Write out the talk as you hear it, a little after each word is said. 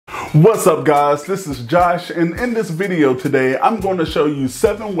What's up guys, this is Josh, and in this video today I'm going to show you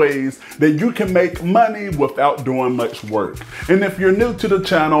 7 ways that you can make money without doing much work. And if you're new to the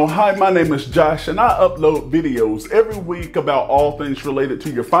channel, hi, my name is Josh and I upload videos every week about all things related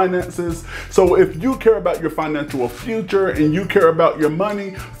to your finances. So if you care about your financial future and you care about your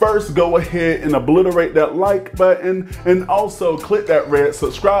money, first go ahead and obliterate that like button and also click that red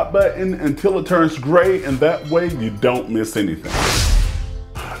subscribe button until it turns gray, and that way you don't miss anything.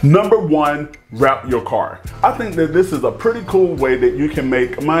 Number 1, wrap your car. I think that this is a pretty cool way that you can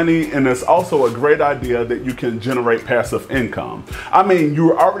make money, and it's also a great idea that you can generate passive income. I mean,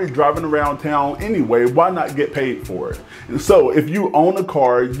 you're already driving around town anyway, why not get paid for it? And so if you own a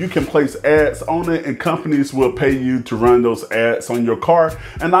car, you can place ads on it and companies will pay you to run those ads on your car.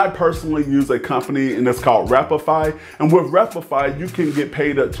 And I personally use a company and it's called Rapify. And with Rapify, you can get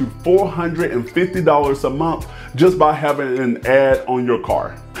paid up to $450 a month just by having an ad on your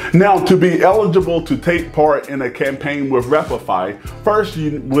car. Now, to be eligible to take part in a campaign with Rapify, first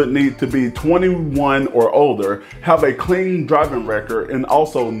you would need to be 21 or older, have a clean driving record and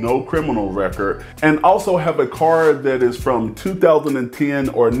also no criminal record, and also have a car that is from 2010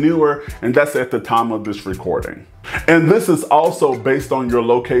 or newer, and that's at the time of this recording. And this is also based on your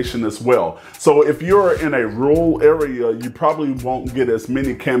location as well. So if you're in a rural area, you probably won't get as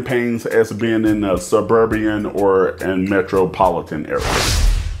many campaigns as being in a suburban or a metropolitan area.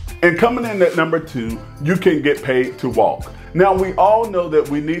 And coming in at number 2, you can get paid to walk. Now, we all know that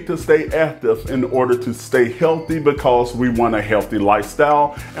we need to stay active in order to stay healthy because we want a healthy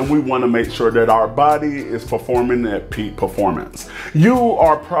lifestyle and we want to make sure that our body is performing at peak performance. You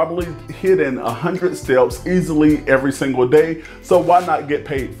are probably hitting 100 steps easily every single day, so why not get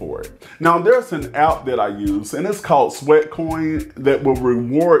paid for it? Now, there's an app that I use and it's called Sweatcoin that will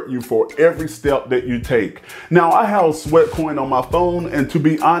reward you for every step that you take. Now, I have Sweatcoin on my phone, and to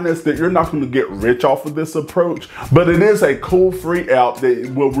be honest, that you're not going to get rich off of this approach, but it is a cool free app that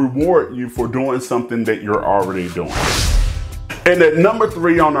will reward you for doing something that you're already doing. And at number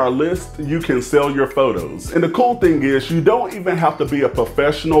 3 on our list, you can sell your photos. And the cool thing is you don't even have to be a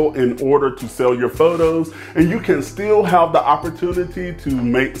professional in order to sell your photos, and you can still have the opportunity to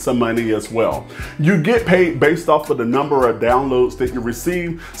make some money as well. You get paid based off of the number of downloads that you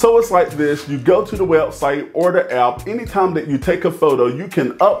receive. So it's like this: you go to the website or the app, anytime that you take a photo, you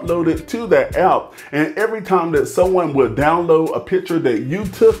can upload it to that app, and every time that someone will download a picture that you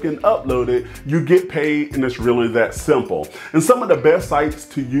took and uploaded, you get paid, and it's really that simple. And some of the best sites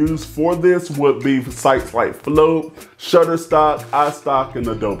to use for this would be sites like Float, Shutterstock, iStock, and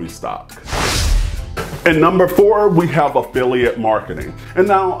Adobe Stock. And number 4, we have affiliate marketing. And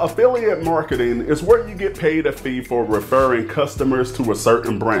now affiliate marketing is where you get paid a fee for referring customers to a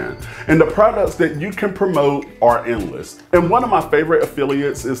certain brand. And the products that you can promote are endless. And one of my favorite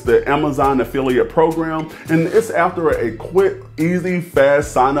affiliates is the Amazon affiliate program. And it's after a quick, easy,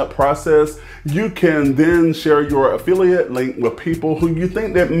 fast sign up process. You can then share your affiliate link with people who you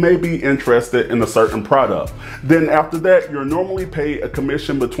think that may be interested in a certain product. Then after that, you're normally paid a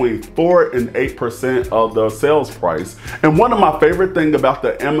commission between 4 and 8% of the sales price. And one of my favorite things about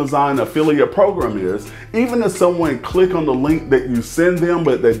the Amazon affiliate program is, even if someone click on the link that you send them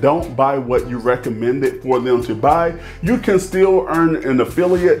but they don't buy what you recommended for them to buy, you can still earn an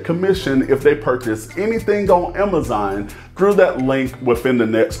affiliate commission if they purchase anything on Amazon through that link within the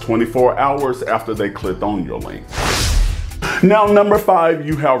next 24 hours after they clicked on your link. Now, number 5,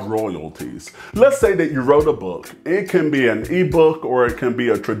 you have royalties. Let's say that you wrote a book. It can be an ebook or it can be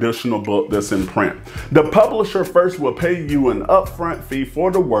a traditional book that's in print. The publisher first will pay you an upfront fee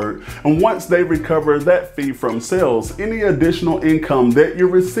for the work, and once they recover that fee from sales, any additional income that you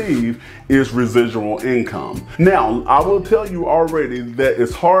receive is residual income. Now, I will tell you already that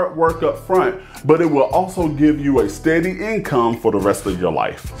it's hard work up front, but it will also give you a steady income for the rest of your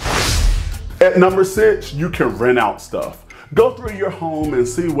life. At number 6, you can rent out stuff. Go through your home and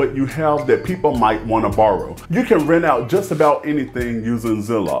see what you have that people might want to borrow. You can rent out just about anything using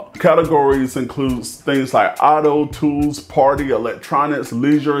Zillow. Categories include things like auto, tools, party, electronics,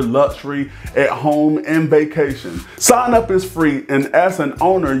 leisure, luxury, at home, and vacation. Sign up is free, and as an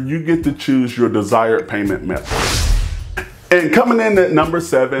owner, you get to choose your desired payment method. And coming in at number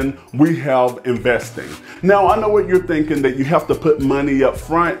 7, we have investing. Now, I know what you're thinking, that you have to put money up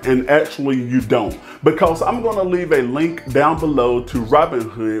front, and actually you don't. Because I'm gonna leave a link down below to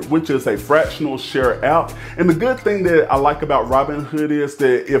Robinhood, which is a fractional share app. And the good thing that I like about Robinhood is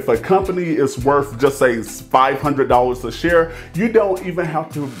that if a company is worth, just say $500 a share, you don't even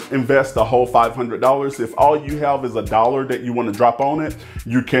have to invest the whole $500. If all you have is $1 that you wanna drop on it,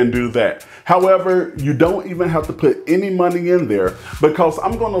 you can do that. However, you don't even have to put any money money in there, because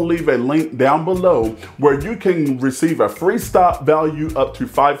I'm going to leave a link down below where you can receive a free stock value up to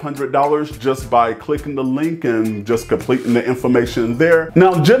 $500 just by clicking the link and just completing the information there.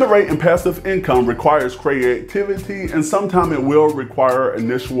 Now, generating passive income requires creativity, and sometimes it will require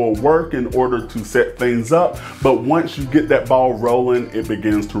initial work in order to set things up, but once you get that ball rolling, it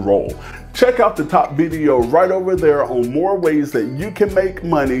begins to roll. Check out the top video right over there on more ways that you can make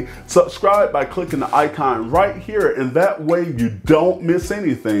money. Subscribe by clicking the icon right here, and that way you don't miss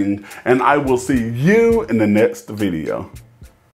anything. And I will see you in the next video.